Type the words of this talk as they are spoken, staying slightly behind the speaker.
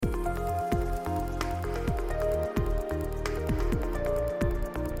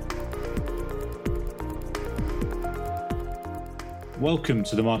Welcome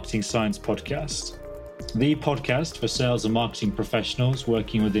to the Marketing Science Podcast, the podcast for sales and marketing professionals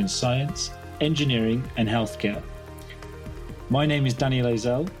working within science, engineering, and healthcare. My name is Daniel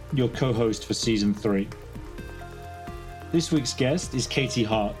Ezel, your co-host for Season 3. This week's guest is Katie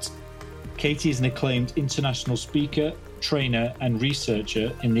Hart. Katie is an acclaimed international speaker, trainer, and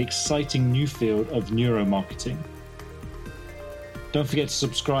researcher in the exciting new field of neuromarketing. Don't forget to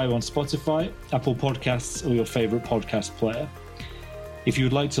subscribe on Spotify, Apple Podcasts, or your favorite podcast player. If you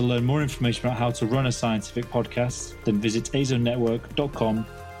would like to learn more information about how to run a scientific podcast, then visit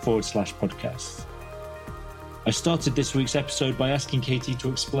azonetwork.com/podcasts. I started this week's episode by asking Katie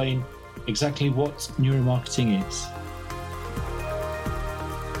to explain exactly what neuromarketing is.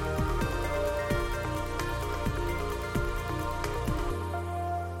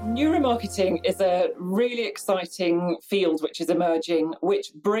 Neuromarketing is a really exciting field which is emerging,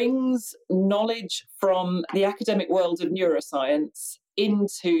 which brings knowledge from the academic world of neuroscience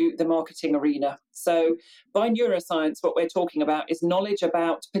into the marketing arena. So by neuroscience, what we're talking about is knowledge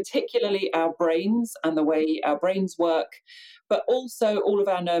about particularly our brains and the way our brains work, but also all of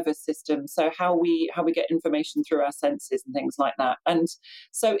our nervous system. So how we get information through our senses and things like that. And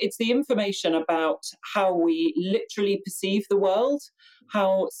so it's the information about how we literally perceive the world,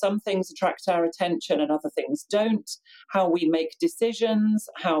 how some things attract our attention and other things don't, how we make decisions,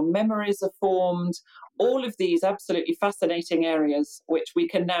 how memories are formed, all of these absolutely fascinating areas which we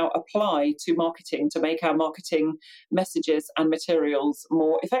can now apply to marketing to make our marketing messages and materials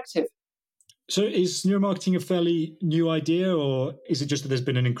more effective. So is neuromarketing a fairly new idea, or is it just that there's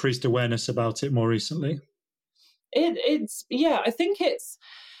been an increased awareness about it more recently? It's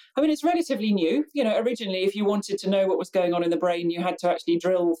relatively new. Originally, if you wanted to know what was going on in the brain, you had to actually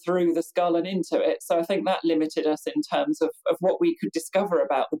drill through the skull and into it. So I think that limited us in terms of what we could discover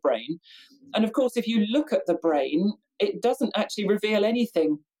about the brain. And of course, if you look at the brain, it doesn't actually reveal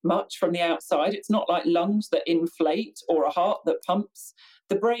anything much from the outside. It's not like lungs that inflate or a heart that pumps.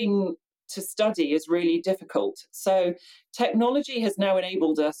 The brain to study is really difficult. So technology has now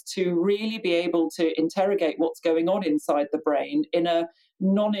enabled us to really be able to interrogate what's going on inside the brain in a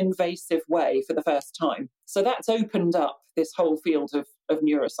non-invasive way for the first time. So that's opened up this whole field of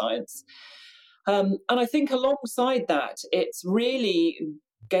neuroscience. And I think alongside that, it's really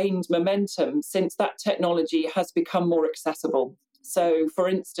gained momentum since that technology has become more accessible. So, for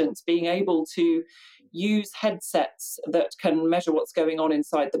instance, being able to use headsets that can measure what's going on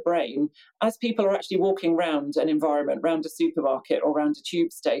inside the brain as people are actually walking around an environment, around a supermarket or around a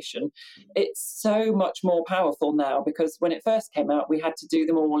tube station, it's so much more powerful now, because when it first came out, we had to do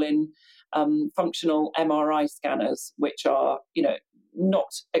them all in functional MRI scanners, which are,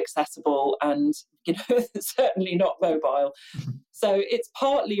 not accessible and, certainly not mobile. So it's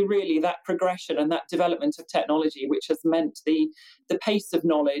partly really that progression and that development of technology which has meant the pace of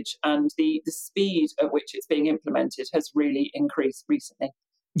knowledge and the speed at which it's being implemented has really increased recently.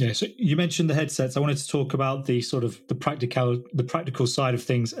 Yeah, so you mentioned the headsets. I wanted to talk about the practical side of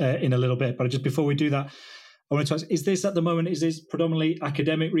things in a little bit, but just before we do that, I wanted to ask, is this predominantly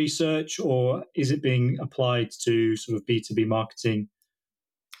academic research, or is it being applied to sort of B2B marketing?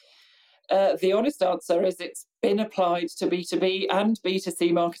 The honest answer is it's been applied to B2B and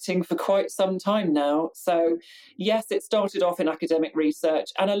B2C marketing for quite some time now. So yes, it started off in academic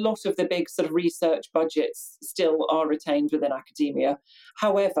research, and a lot of the big sort of research budgets still are retained within academia.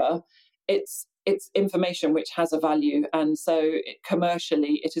 However, it's information which has a value, and so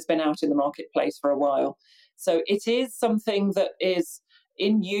commercially it has been out in the marketplace for a while. So it is something that is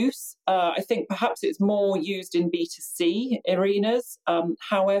in use. I think perhaps it's more used in B2C arenas.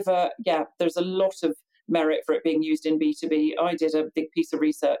 However, there's a lot of merit for it being used in B2B. I did a big piece of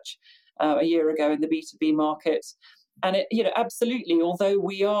research a year ago in the B2B market. And it, absolutely, although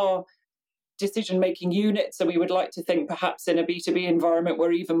we are decision-making units, and we would like to think perhaps in a B2B environment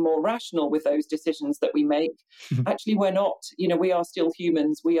we're even more rational with those decisions that we make. Actually, we're not. We are still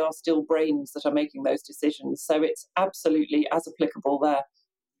humans. We are still brains that are making those decisions. So it's absolutely as applicable there.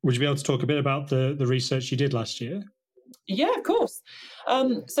 Would you be able to talk a bit about the research you did last year? Yeah, of course.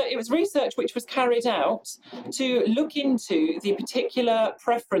 So it was research which was carried out to look into the particular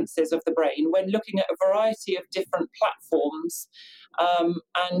preferences of the brain when looking at a variety of different platforms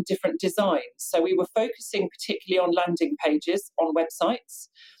and different designs. So we were focusing particularly on landing pages on websites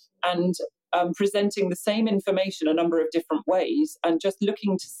and presenting the same information a number of different ways, and just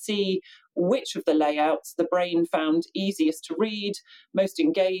looking to see which of the layouts the brain found easiest to read, most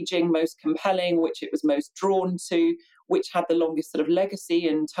engaging, most compelling, which it was most drawn to, which had the longest sort of legacy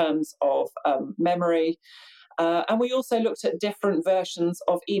in terms of memory. And we also looked at different versions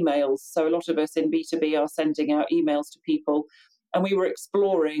of emails. So a lot of us in B2B are sending out emails to people And we were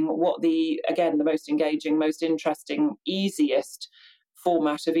exploring what the most engaging, most interesting, easiest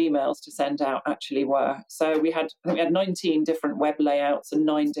format of emails to send out actually were. So we had 19 different web layouts and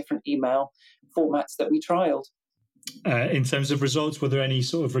 9 different email formats that we trialed. In terms of results, were there any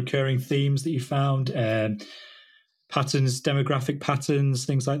sort of recurring themes that you found? Patterns, demographic patterns,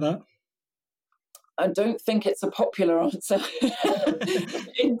 things like that? I don't think it's a popular answer.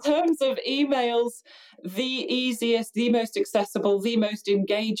 In terms of emails, the easiest, the most accessible, the most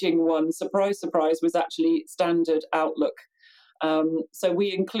engaging one, surprise, surprise, was actually standard Outlook. So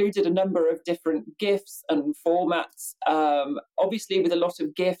we included a number of different GIFs and formats. Obviously, with a lot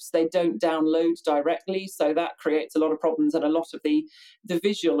of GIFs, they don't download directly, so that creates a lot of problems, and a lot of the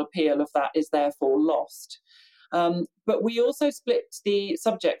visual appeal of that is therefore lost. But we also split the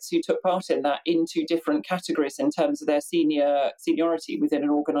subjects who took part in that into different categories in terms of their seniority within an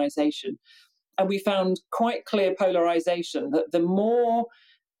organisation. And we found quite clear polarisation that the more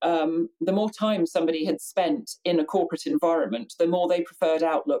time somebody had spent in a corporate environment, the more they preferred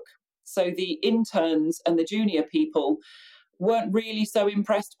Outlook. So the interns and the junior people weren't really so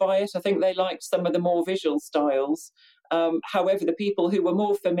impressed by it. I think they liked some of the more visual styles. However, the people who were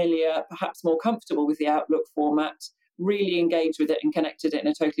more familiar, perhaps more comfortable with the Outlook format, really engaged with it and connected it in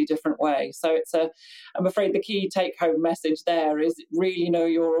a totally different way. So I'm afraid the key take-home message there is really know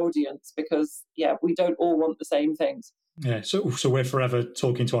your audience, because, we don't all want the same things. Yeah, so we're forever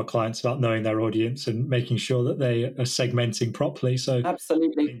talking to our clients about knowing their audience and making sure that they are segmenting properly. So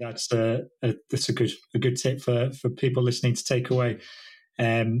absolutely, I think that's a good tip for people listening to take away.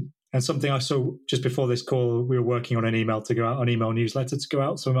 And something I saw just before this call, we were working on an email to go out, an email newsletter to go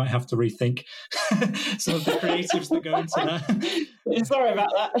out, so we might have to rethink some of the creatives that go into that. Sorry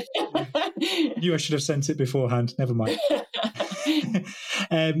about that. Knew I should have sent it beforehand. Never mind.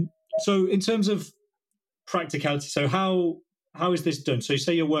 So in terms of practicality, so how is this done? So you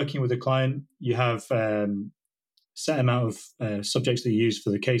say you're working with a client, you have set amount of subjects that you use for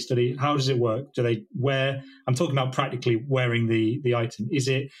the case study. How does it work? Do they wear? I'm talking about practically wearing the item. Is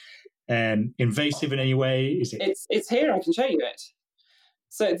it invasive in any way? Is it? It's here. I can show you it.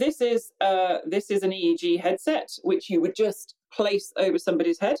 So this is an EEG headset which you would just place over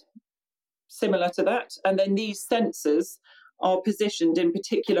somebody's head, similar to that, and then these sensors are positioned in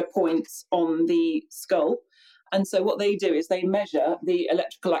particular points on the skull. And so what they do is they measure the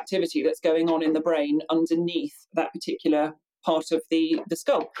electrical activity that's going on in the brain underneath that particular part of the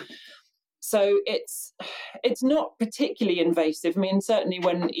skull. So it's not particularly invasive. I mean, certainly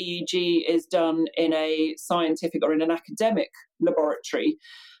when EEG is done in a scientific or in an academic laboratory,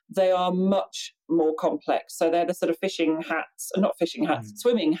 they are much more complex. So they're the sort of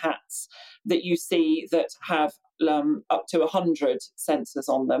swimming hats that you see that have up to 100 sensors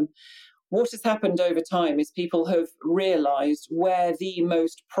on them. What has happened over time is people have realised where the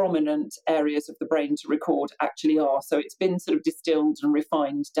most prominent areas of the brain to record actually are. So it's been sort of distilled and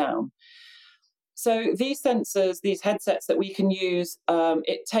refined down. So these sensors, these headsets that we can use,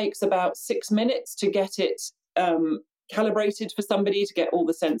 it takes about 6 minutes to get it calibrated for somebody, to get all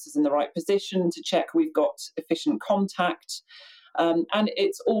the sensors in the right position, to check we've got efficient contact. And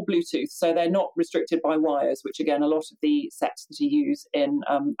it's all Bluetooth, so they're not restricted by wires, which again, a lot of the sets that you use in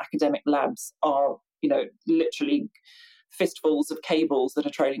academic labs are, literally fistfuls of cables that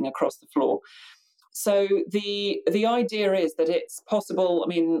are trailing across the floor. So the idea is that it's possible. I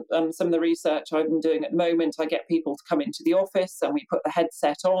mean, some of the research I've been doing at the moment, I get people to come into the office and we put the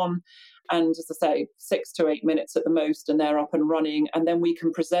headset on, and as I say, 6 to 8 minutes at the most, and they're up and running, and then we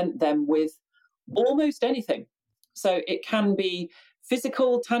can present them with almost anything. So it can be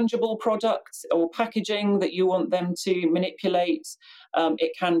physical, tangible products or packaging that you want them to manipulate.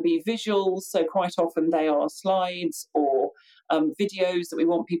 It can be visuals, so quite often they are slides or videos that we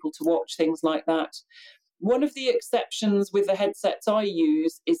want people to watch, things like that. One of the exceptions with the headsets I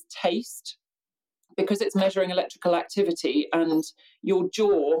use is taste, because it's measuring electrical activity and your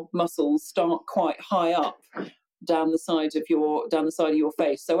jaw muscles start quite high up down the side of your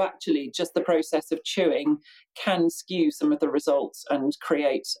face. So actually just the process of chewing can skew some of the results and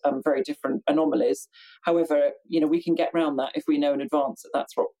create very different anomalies. However, we can get around that if we know in advance that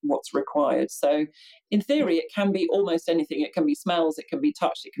that's what's required. So in theory, it can be almost anything. It can be smells, it can be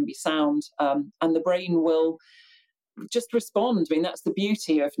touch, it can be sound, and the brain will just respond. I mean, that's the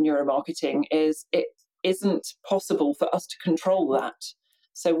beauty of neuromarketing, is it isn't possible for us to control that.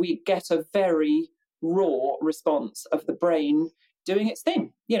 So we get a very raw response of the brain doing its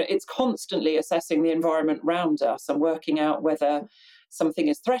thing. It's constantly assessing the environment around us and working out whether something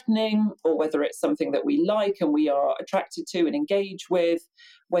is threatening or whether it's something that we like and we are attracted to and engage with,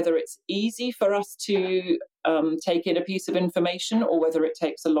 whether it's easy for us to take in a piece of information or whether it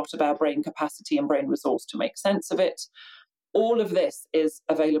takes a lot of our brain capacity and brain resource to make sense of it. All of this is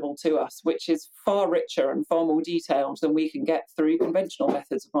available to us, which is far richer and far more detailed than we can get through conventional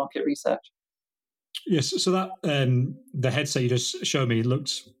methods of market research. Yes, so that the headset you just showed me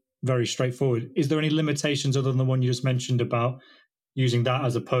looked very straightforward. Is there any limitations other than the one you just mentioned about using that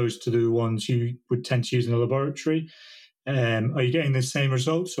as opposed to the ones you would tend to use in a laboratory? Are you getting the same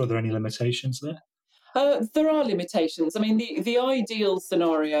results, or are there any limitations there? There are limitations. I mean, the ideal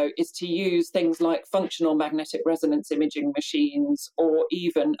scenario is to use things like functional magnetic resonance imaging machines or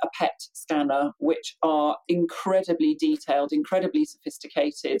even a PET scanner, which are incredibly detailed, incredibly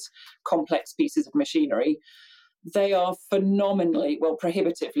sophisticated, complex pieces of machinery. They are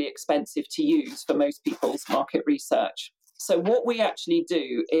prohibitively expensive to use for most people's market research. So what we actually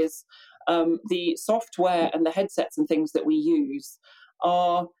do is the software and the headsets and things that we use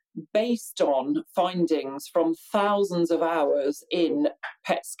are based on findings from thousands of hours in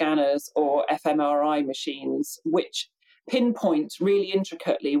PET scanners or fMRI machines, which pinpoint really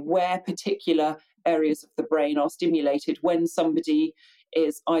intricately where particular areas of the brain are stimulated when somebody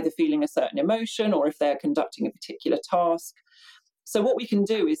is either feeling a certain emotion or if they're conducting a particular task. So what we can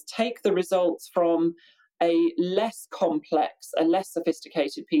do is take the results from a less complex, a less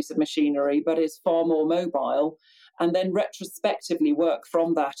sophisticated piece of machinery, but is far more mobile, and then retrospectively work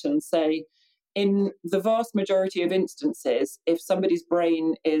from that and say, in the vast majority of instances, if somebody's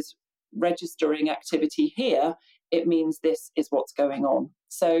brain is registering activity here, it means this is what's going on.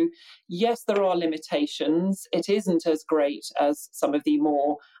 So yes, there are limitations. It isn't as great as some of the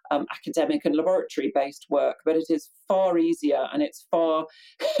more academic and laboratory-based work, but it is far easier, and it's far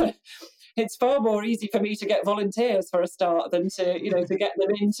it's far more easy for me to get volunteers for a start than to get them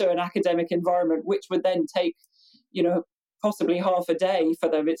into an academic environment, which would then take possibly half a day for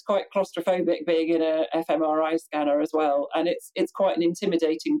them. It's quite claustrophobic being in a fMRI scanner as well, and it's quite an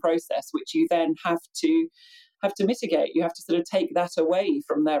intimidating process, which you then have to mitigate. You have to sort of take that away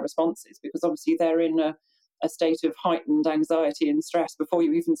from their responses, because obviously they're in a state of heightened anxiety and stress before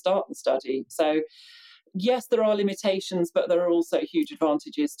you even start the study. So yes, there are limitations, but there are also huge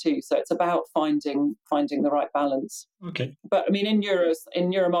advantages too. So it's about finding the right balance. Okay. But I mean, in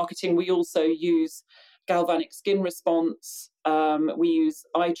neuromarketing, we also use galvanic skin response. We use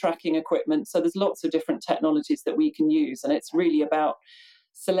eye tracking equipment. So there's lots of different technologies that we can use, and it's really about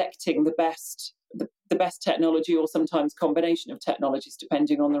selecting the best technology, or sometimes combination of technologies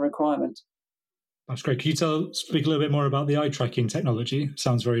depending on the requirement. That's great. Can you speak a little bit more about the eye tracking technology?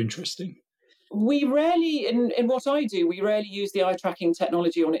 Sounds very interesting. We rarely, in what I do, we rarely use the eye tracking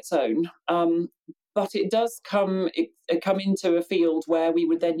technology on its own. But it does come into a field where we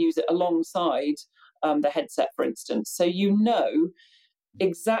would then use it alongside the headset, for instance. So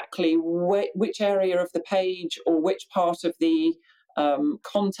exactly which area of the page or which part of the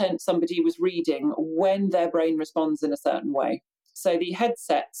content somebody was reading when their brain responds in a certain way. So the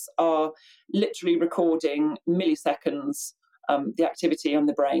headsets are literally recording milliseconds the activity on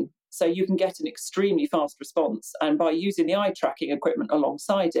the brain. So you can get an extremely fast response. And by using the eye tracking equipment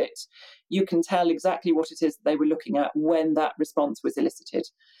alongside it, you can tell exactly what it is they were looking at when that response was elicited.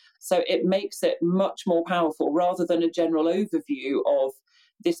 So it makes it much more powerful, rather than a general overview of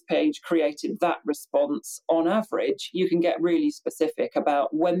this page created that response. On average, you can get really specific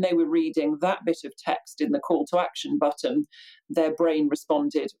about when they were reading that bit of text in the call to action button, their brain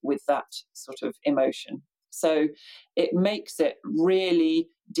responded with that sort of emotion. So it makes it really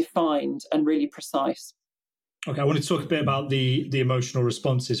defined and really precise. Okay, I want to talk a bit about the emotional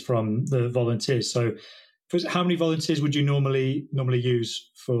responses from the volunteers. So how many volunteers would you normally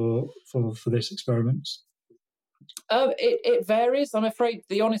use for this experiment? It varies. I'm afraid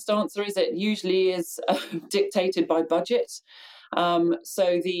the honest answer is it usually is dictated by budget.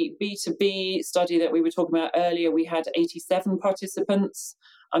 So the B2B study that we were talking about earlier, we had 87 participants.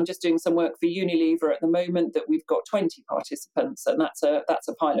 I'm just doing some work for Unilever at the moment that we've got 20 participants, and that's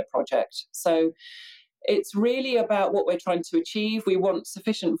a pilot project. So it's really about what we're trying to achieve. We want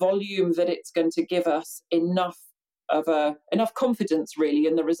sufficient volume that it's going to give us enough confidence really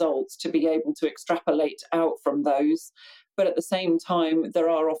in the results to be able to extrapolate out from those. But at the same time, there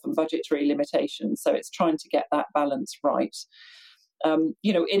are often budgetary limitations. So it's trying to get that balance right. In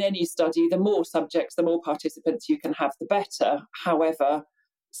any study, the more subjects, the more participants you can have, the better. However,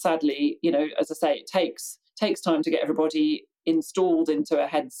 sadly, as I say, it takes time to get everybody installed into a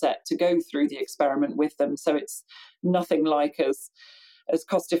headset to go through the experiment with them. So it's nothing like as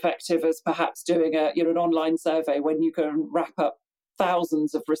cost effective as perhaps doing an online survey, when you can wrap up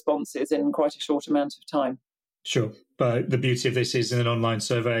thousands of responses in quite a short amount of time. Sure. But the beauty of this is in an online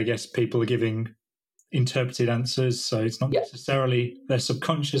survey, I guess people are giving interpreted answers. So it's not necessarily their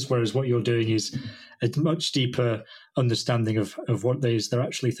subconscious, whereas what you're doing is a much deeper understanding of what it is they're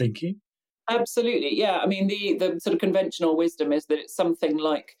actually thinking. Absolutely. Yeah. I mean, the sort of conventional wisdom is that it's something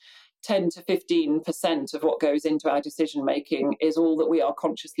like 10 to 15% of what goes into our decision making is all that we are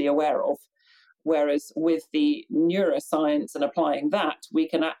consciously aware of. Whereas with the neuroscience and applying that, we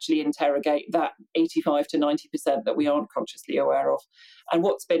can actually interrogate that 85 to 90% that we aren't consciously aware of. And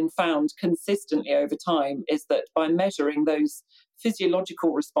what's been found consistently over time is that by measuring those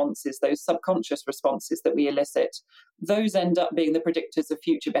physiological responses, those subconscious responses that we elicit, those end up being the predictors of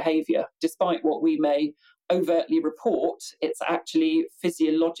future behavior. Despite what we may overtly report, it's actually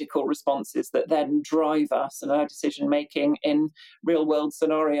physiological responses that then drive us and our decision making in real world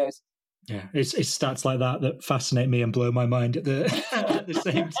scenarios. Yeah, it's stats like that fascinate me and blow my mind at the at the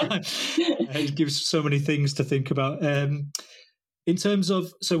same time. It gives so many things to think about. In terms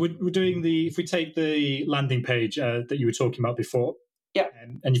of, so we're doing if we take the landing page that you were talking about before,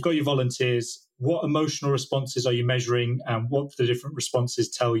 and you've got your volunteers, what emotional responses are you measuring, and what do the different responses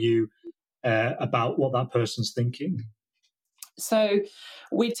tell you about what that person's thinking? So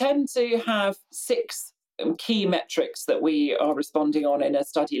we tend to have 6 key metrics that we are responding on in a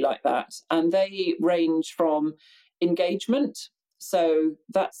study like that, and they range from engagement. So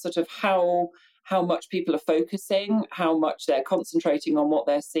that's sort of how much people are focusing, how much they're concentrating on what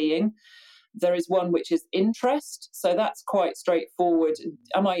they're seeing. There is one which is interest. So that's quite straightforward.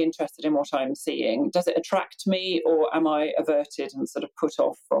 Am I interested in what I'm seeing? Does it attract me, or am I averted and sort of put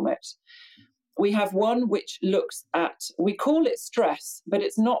off from it? We have one which looks at, we call it stress, but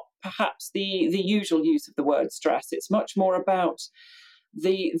it's not perhaps the usual use of the word stress. It's much more about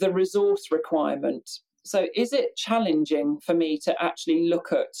the resource requirement. So is it challenging for me to actually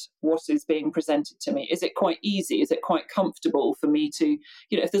look at what is being presented to me? Is it quite easy? Is it quite comfortable for me to,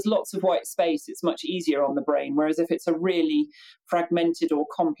 if there's lots of white space, it's much easier on the brain. Whereas if it's a really fragmented or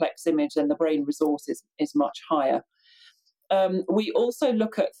complex image, then the brain resource is much higher. We also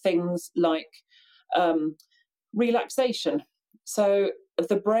look at things like relaxation. So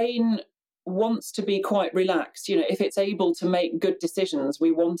the brain wants to be quite relaxed. If it's able to make good decisions,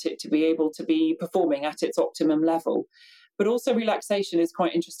 we want it to be able to be performing at its optimum level. But also relaxation is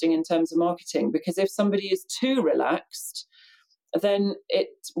quite interesting in terms of marketing, because if somebody is too relaxed, then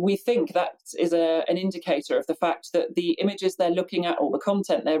we think that is an indicator of the fact that the images they're looking at or the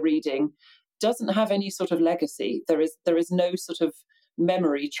content they're reading doesn't have any sort of legacy. There is no sort of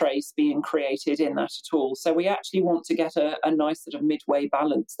memory trace being created in that at all. So we actually want to get a nice sort of midway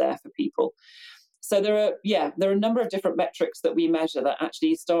balance there for people. So there are a number of different metrics that we measure that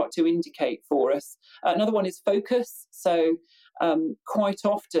actually start to indicate for us. Another one is focus. So quite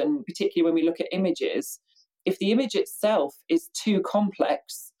often, particularly when we look at images, if the image itself is too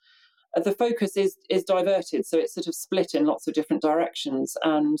complex, the focus is diverted, so it's sort of split in lots of different directions,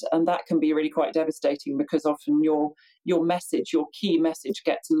 and that can be really quite devastating, because often your message, your key message,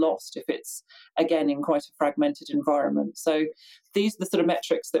 gets lost if it's again in quite a fragmented environment. So these are the sort of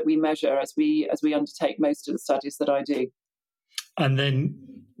metrics that we measure as we undertake most of the studies that I do. And then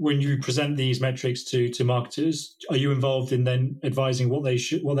when you present these metrics to marketers, are you involved in then advising what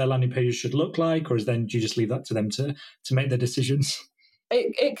their landing pages should look like, or do you just leave that to them to make their decisions?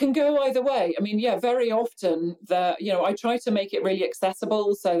 It can go either way. I mean, very often I try to make it really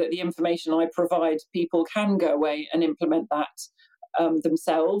accessible so that the information I provide, people can go away and implement that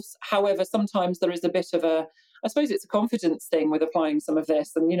themselves. However, sometimes there is a bit of I suppose it's a confidence thing with applying some of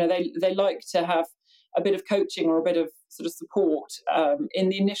this, and they like to have a bit of coaching or a bit of sort of support in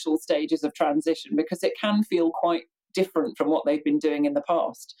the initial stages of transition, because it can feel quite different from what they've been doing in the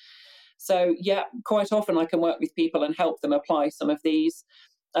past. So, quite often I can work with people and help them apply some of these.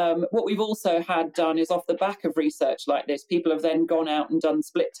 What we've also had done is, off the back of research like this, people have then gone out and done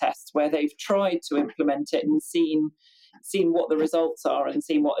split tests where they've tried to implement it and seen what the results are and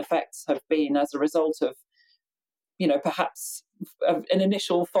seen what effects have been as a result of, perhaps an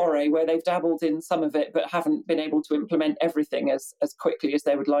initial foray where they've dabbled in some of it but haven't been able to implement everything as quickly as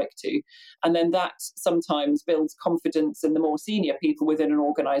they would like to. And then that sometimes builds confidence in the more senior people within an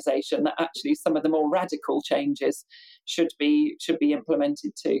organisation that actually some of the more radical changes should be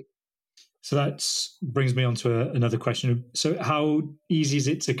implemented too. So that brings me on to another question. So how easy is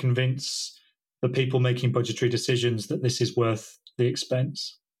it to convince the people making budgetary decisions that this is worth the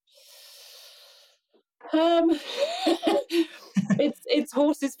expense? It's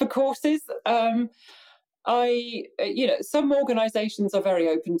horses for courses. Some organisations are very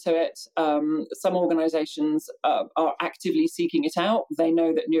open to it. Some organisations are actively seeking it out. They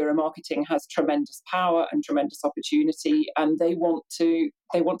know that neuromarketing has tremendous power and tremendous opportunity, and they want to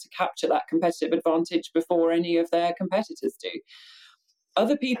capture that competitive advantage before any of their competitors do.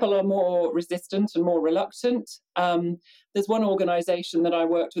 Other people are more resistant and more reluctant. There's one organisation that I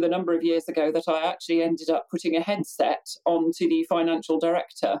worked with a number of years ago that I actually ended up putting a headset onto the financial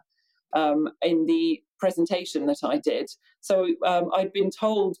director in the presentation that I did. So I'd been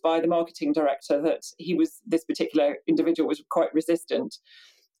told by the marketing director that this particular individual was quite resistant.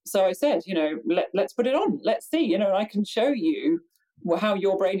 So I said, let's put it on. Let's see, I can show you how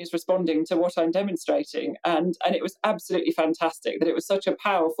your brain is responding to what I'm demonstrating. And it was absolutely fantastic that it was such a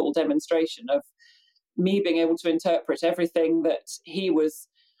powerful demonstration of me being able to interpret everything that he was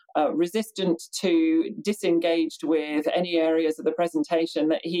resistant to, disengaged with, any areas of the presentation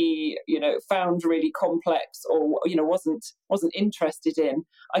that he, found really complex or, wasn't interested in.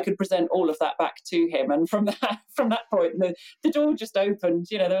 I could present all of that back to him, and from that point, the door just opened.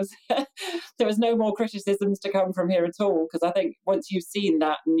 There was no more criticisms to come from here at all, because I think once you've seen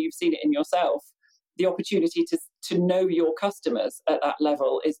that and you've seen it in yourself, the opportunity to know your customers at that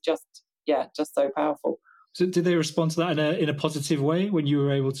level is just so powerful. So did they respond to that in a positive way when you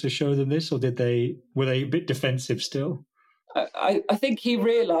were able to show them this, or were they a bit defensive still? I think he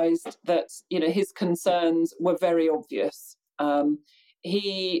realised that his concerns were very obvious.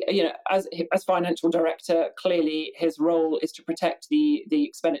 He, as financial director, clearly his role is to protect the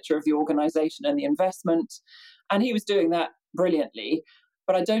expenditure of the organisation and the investment, and he was doing that brilliantly.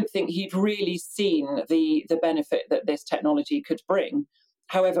 But I don't think he'd really seen the benefit that this technology could bring.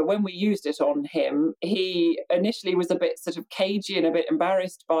 However, when we used it on him, he initially was a bit sort of cagey and a bit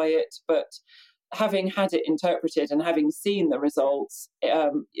embarrassed by it, but having had it interpreted and having seen the results,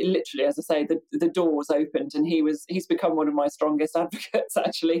 literally, as I say, the doors opened, and he's become one of my strongest advocates,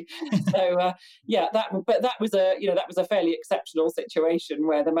 actually. So that was a fairly exceptional situation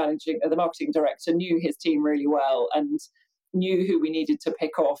where the marketing director knew his team really well and knew who we needed to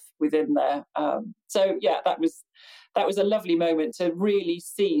pick off within there. That was a lovely moment to really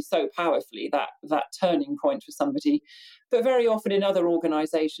see so powerfully that turning point for somebody. But very often in other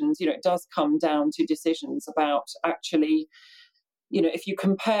organisations, it does come down to decisions about actually, if you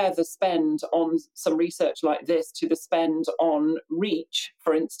compare the spend on some research like this to the spend on reach,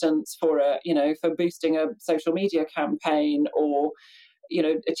 for instance, for boosting a social media campaign or,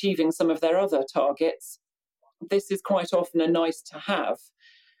 achieving some of their other targets, this is quite often a nice to have.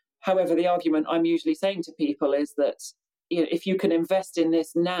 However, the argument I'm usually saying to people is that if you can invest in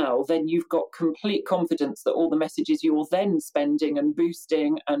this now, then you've got complete confidence that all the messages you're then spending and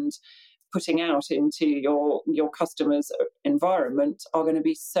boosting and putting out into your customers' environment are going to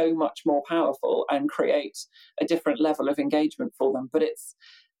be so much more powerful and create a different level of engagement for them. But it's,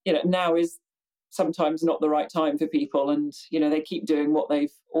 now is sometimes not the right time for people, and, they keep doing what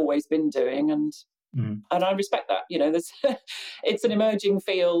they've always been doing. And I respect that. It's an emerging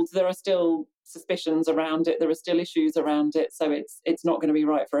field. There are still suspicions around it. There are still issues around it. So it's not going to be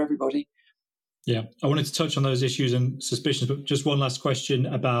right for everybody. Yeah, I wanted to touch on those issues and suspicions, but just one last question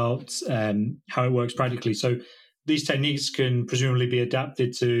about how it works practically. So these techniques can presumably be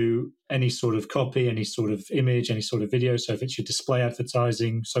adapted to any sort of copy, any sort of image, any sort of video. So if it's your display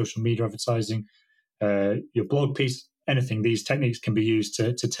advertising, social media advertising, your blog piece, anything, these techniques can be used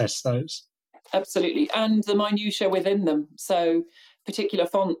to test those. Absolutely. And the minutiae within them. So particular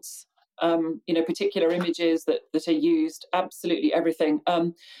fonts, particular images that are used, absolutely everything.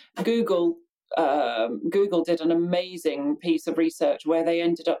 Google did an amazing piece of research where they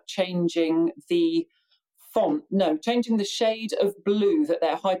ended up changing the shade of blue that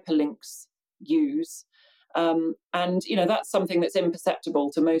their hyperlinks use. And, that's something that's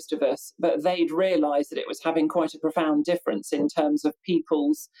imperceptible to most of us, but they'd realised that it was having quite a profound difference in terms of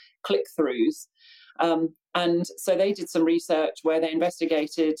people's click-throughs. And so they did some research where they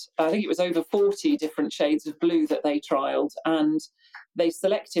investigated, I think it was over 40 different shades of blue that they trialled, and they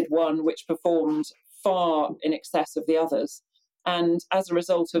selected one which performed far in excess of the others. And as a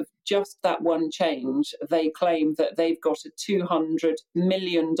result of just that one change, they claim that they've got a $200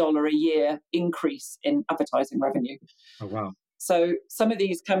 million a year increase in advertising revenue. Oh, wow. So some of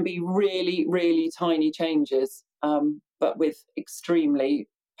these can be really, really tiny changes, but with extremely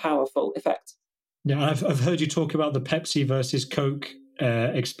powerful effects. Yeah, I've heard you talk about the Pepsi versus Coke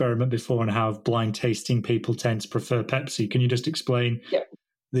experiment before, and how blind tasting people tend to prefer Pepsi. Can you just explain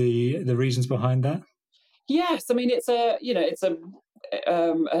the reasons behind that? Yes, I mean it's a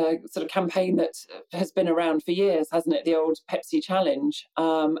sort of campaign that has been around for years, hasn't it? The old Pepsi Challenge,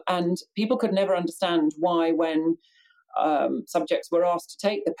 and people could never understand why, when subjects were asked to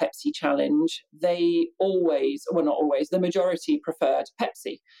take the Pepsi Challenge, they always, well, not always, the majority preferred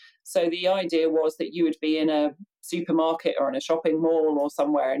Pepsi. So the idea was that you would be in a supermarket or in a shopping mall or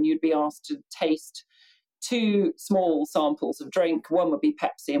somewhere, and you'd be asked to taste two small samples of drink. One would be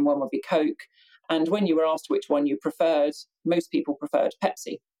Pepsi and one would be Coke. And when you were asked which one you preferred, most people preferred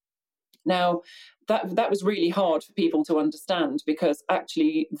Pepsi. Now, that was really hard for people to understand, because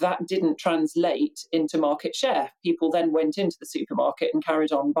actually that didn't translate into market share. People then went into the supermarket and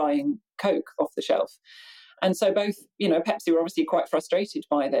carried on buying Coke off the shelf. And so both, Pepsi were obviously quite frustrated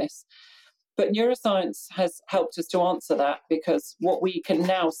by this. But neuroscience has helped us to answer that, because what we can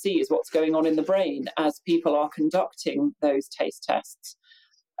now see is what's going on in the brain as people are conducting those taste tests.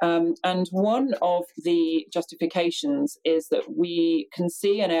 And one of the justifications is that we can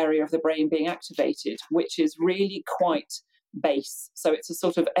see an area of the brain being activated, which is really quite base. So it's a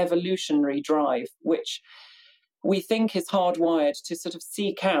sort of evolutionary drive, which we think is hardwired to sort of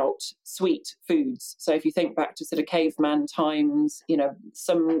seek out sweet foods. So if you think back to sort of caveman times,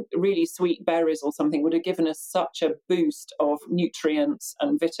 some really sweet berries or something would have given us such a boost of nutrients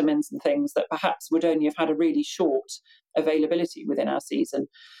and vitamins and things that perhaps would only have had a really short availability within our season.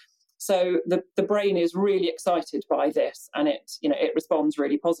 So the brain is really excited by this, and it responds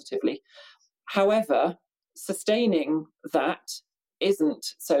really positively. However, sustaining that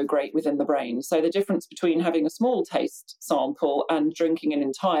isn't so great within the brain. So the difference between having a small taste sample and drinking an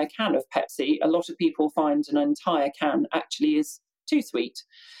entire can of Pepsi, a lot of people find an entire can actually is too sweet.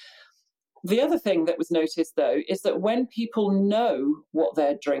 The other thing that was noticed, though, is that when people know what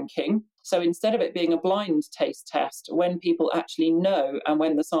they're drinking, so instead of it being a blind taste test, when people actually know and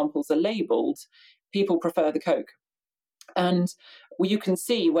when the samples are labelled, people prefer the Coke. And you can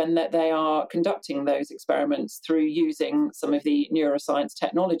see when they are conducting those experiments through using some of the neuroscience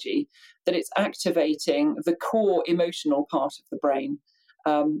technology that it's activating the core emotional part of the brain.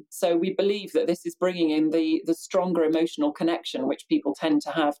 So we believe that this is bringing in the stronger emotional connection which people tend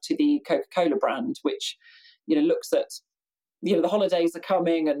to have to the Coca-Cola brand, which looks at the holidays are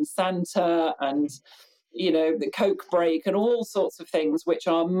coming and Santa and the Coke break and all sorts of things which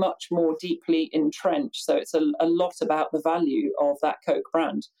are much more deeply entrenched. So it's a lot about the value of that Coke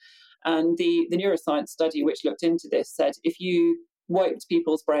brand. And the neuroscience study which looked into this said if you wiped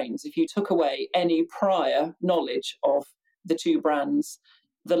people's brains, if you took away any prior knowledge of the two brands,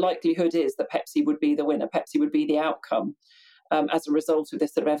 the likelihood is that Pepsi would be the winner. Pepsi would be the outcome as a result of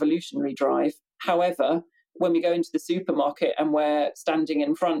this sort of evolutionary drive. However, when we go into the supermarket and we're standing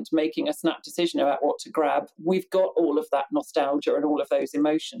in front making a snap decision about what to grab, we've got all of that nostalgia and all of those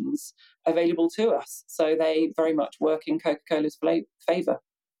emotions available to us. So they very much work in Coca-Cola's favour.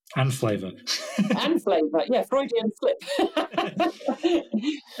 And flavour. And flavour, yeah, Freudian slip.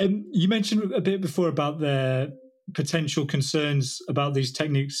 You mentioned a bit before about the potential concerns about these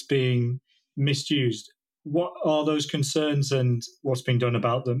techniques being misused. What are those concerns and what's being done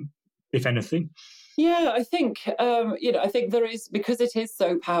about them, if anything? Yeah, I think, I think there is, because it is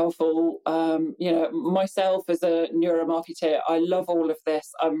so powerful, myself as a neuromarketer, I love all of this.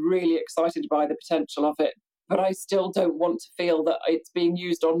 I'm really excited by the potential of it, but I still don't want to feel that it's being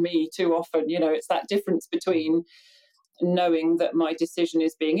used on me too often. It's that difference between knowing that my decision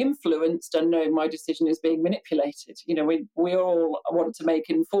is being influenced and knowing my decision is being manipulated. We all want to make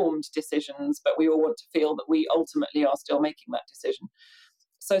informed decisions, but we all want to feel that we ultimately are still making that decision.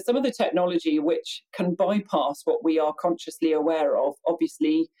 So some of the technology which can bypass what we are consciously aware of,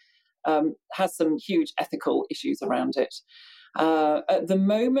 obviously, has some huge ethical issues around it. At the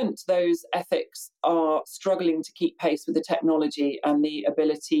moment, those ethics are struggling to keep pace with the technology and the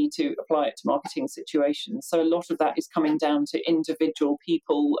ability to apply it to marketing situations. So a lot of that is coming down to individual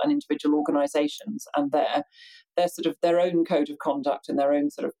people and individual organisations and their sort of their own code of conduct and their own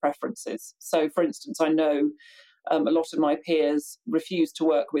sort of preferences. So, for instance, I know a lot of my peers refuse to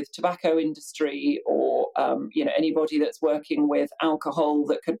work with tobacco industry or anybody that's working with alcohol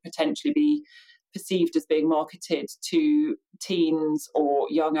that could potentially be perceived as being marketed to teens or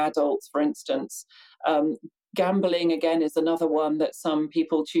young adults, for instance. Gambling, again, is another one that some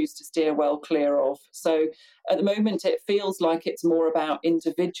people choose to steer well clear of. So at the moment, it feels like it's more about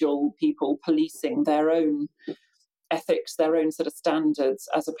individual people policing their own ethics, their own sort of standards,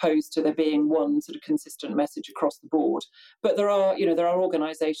 as opposed to there being one sort of consistent message across the board. But there are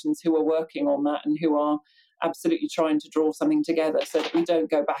organisations who are working on that and who are absolutely trying to draw something together so that we don't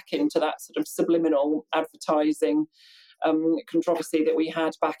go back into that sort of subliminal advertising controversy that we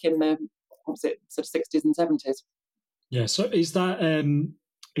had back in the what was it, sort of 60s and 70s. Yeah. So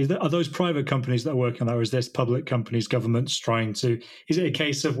are those private companies that are working on that, or is this public companies, governments trying to? Is it a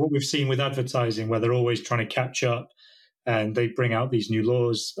case of what we've seen with advertising, where they're always trying to catch up, and they bring out these new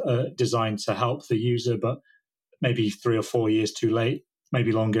laws designed to help the user, but maybe 3 or 4 years too late,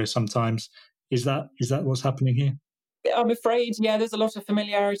 maybe longer sometimes? Is that what's happening here? I'm afraid, yeah, there's a lot of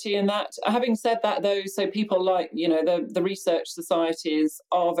familiarity in that. Having said that, though, so people like, the research societies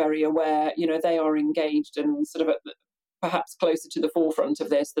are very aware, they are engaged and sort of perhaps closer to the forefront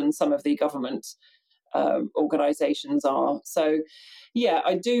of this than some of the government organisations are. So, yeah,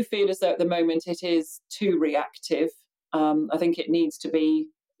 I do feel as though at the moment it is too reactive. I think it needs to be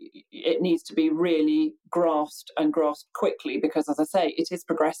really grasped quickly, because, as I say, it is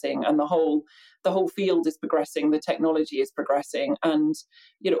progressing, and the whole field is progressing, the technology is progressing, and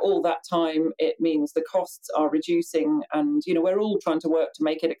all that time it means the costs are reducing, and we're all trying to work to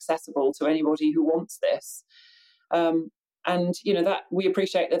make it accessible to anybody who wants this. And that we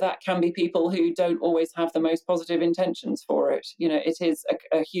appreciate that can be people who don't always have the most positive intentions for it. It is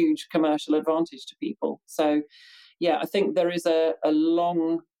a huge commercial advantage to people. So yeah, I think there is a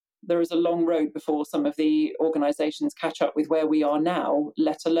long road before some of the organisations catch up with where we are now,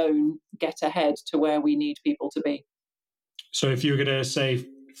 let alone get ahead to where we need people to be. So if you were going to say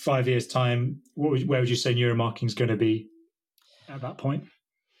 5 years' time, where would you say neuromarketing is going to be at that point?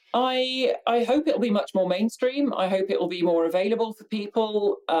 I hope it'll be much more mainstream. I hope it will be more available for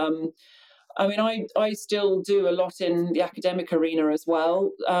people. I still do a lot in the academic arena as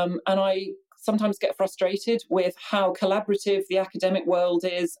well, and I sometimes get frustrated with how collaborative the academic world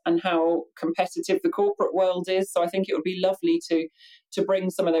is and how competitive the corporate world is. So I think it would be lovely to bring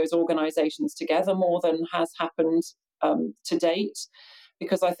some of those organisations together more than has happened to date,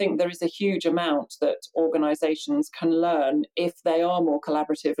 because I think there is a huge amount that organisations can learn if they are more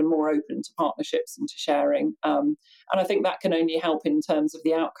collaborative and more open to partnerships and to sharing. And I think that can only help in terms of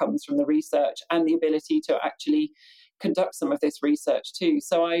the outcomes from the research and the ability to actually conduct some of this research too.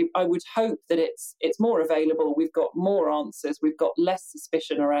 So I would hope that it's more available, we've got more answers, we've got less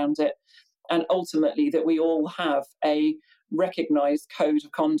suspicion around it, and ultimately that we all have a recognised code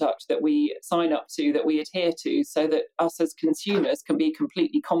of conduct that we sign up to, that we adhere to, so that us as consumers can be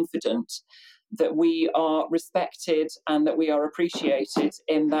completely confident that we are respected and that we are appreciated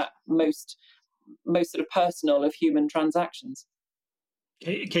in that most sort of personal of human transactions.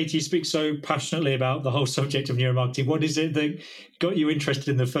 Katie, you speak so passionately about the whole subject of neuromarketing. What is it that got you interested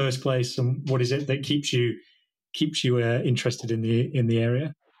in the first place, and what is it that keeps you interested in the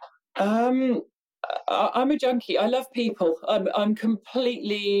area? I'm a junkie. I love people. I'm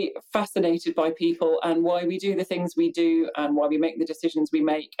completely fascinated by people and why we do the things we do and why we make the decisions we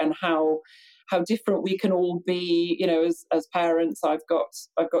make, and how different we can all be. As parents, I've got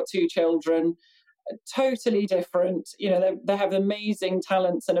 2 children. Totally different. They have amazing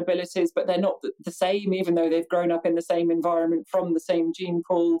talents and abilities, but they're not the same, even though they've grown up in the same environment from the same gene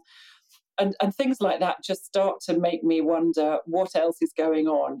pool. And things like that just start to make me wonder what else is going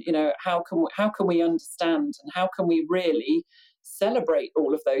on. How can we understand, and how can we really celebrate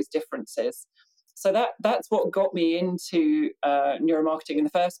all of those differences? So that's what got me into neuromarketing in the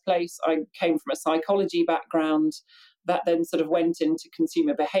first place. I came from a psychology background. That then sort of went into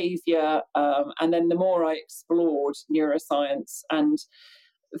consumer behaviour. And then the more I explored neuroscience and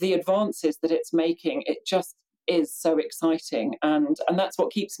the advances that it's making, it just is so exciting. And that's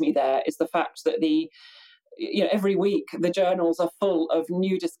what keeps me there, is the fact that every week the journals are full of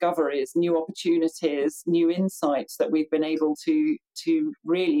new discoveries, new opportunities, new insights that we've been able to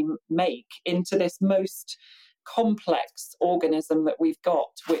really make into this most complex organism that we've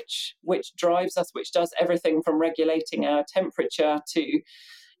got, which drives us, which does everything from regulating our temperature to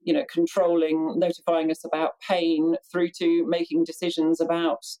controlling, notifying us about pain, through to making decisions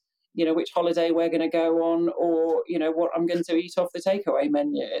about which holiday we're going to go on, or what I'm going to eat off the takeaway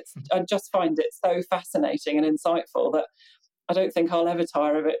menu. I just find it so fascinating and insightful that I don't think I'll ever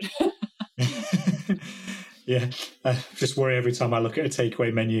tire of it. Yeah, I just worry every time I look at a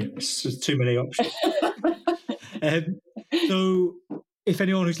takeaway menu. It's too many options. So if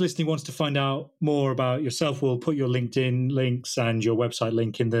anyone who's listening wants to find out more about yourself, we'll put your LinkedIn links and your website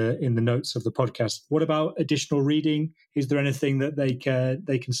link in the notes of the podcast. What about additional reading? Is there anything that they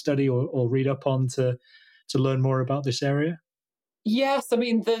can study or read up on to learn more about this area? Yes, I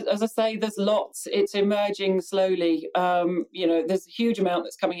mean, as I say, there's lots. It's emerging slowly. There's a huge amount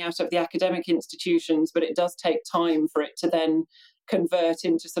that's coming out of the academic institutions, but it does take time for it to then convert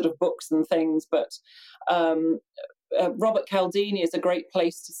into sort of books and things. But Robert Cialdini is a great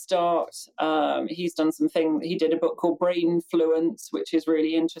place to start. He's done something. He did a book called Brainfluence, which is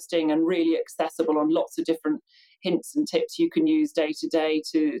really interesting and really accessible on lots of different hints and tips you can use day to day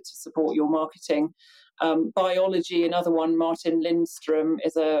to support your marketing. Biology, another one, Martin Lindstrom,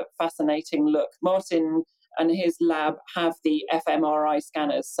 is a fascinating look. Martin and his lab have the fMRI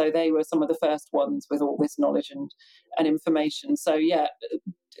scanners, so they were some of the first ones with all this knowledge and information. So yeah,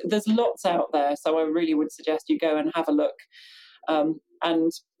 there's lots out there, so I really would suggest you go and have a look,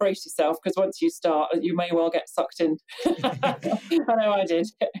 and brace yourself, because once you start, you may well get sucked in. I know I did.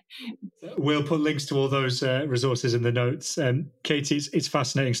 We'll put links to all those resources in the notes. Katie, it's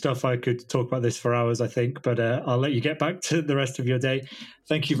fascinating stuff. I could talk about this for hours, I think, but I'll let you get back to the rest of your day.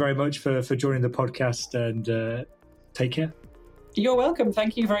 Thank you very much for joining the podcast, and take care. You're welcome.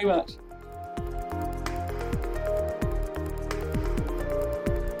 Thank you very much.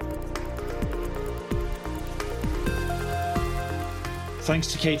 Thanks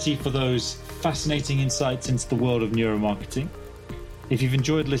to Katie for those fascinating insights into the world of neuromarketing. If you've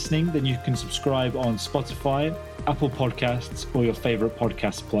enjoyed listening, then you can subscribe on Spotify, Apple Podcasts, or your favorite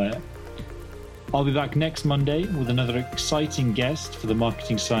podcast player. I'll be back next Monday with another exciting guest for the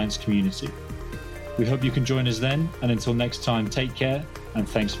marketing science community. We hope you can join us then, and until next time, take care, and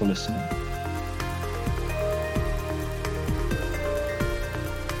thanks for listening.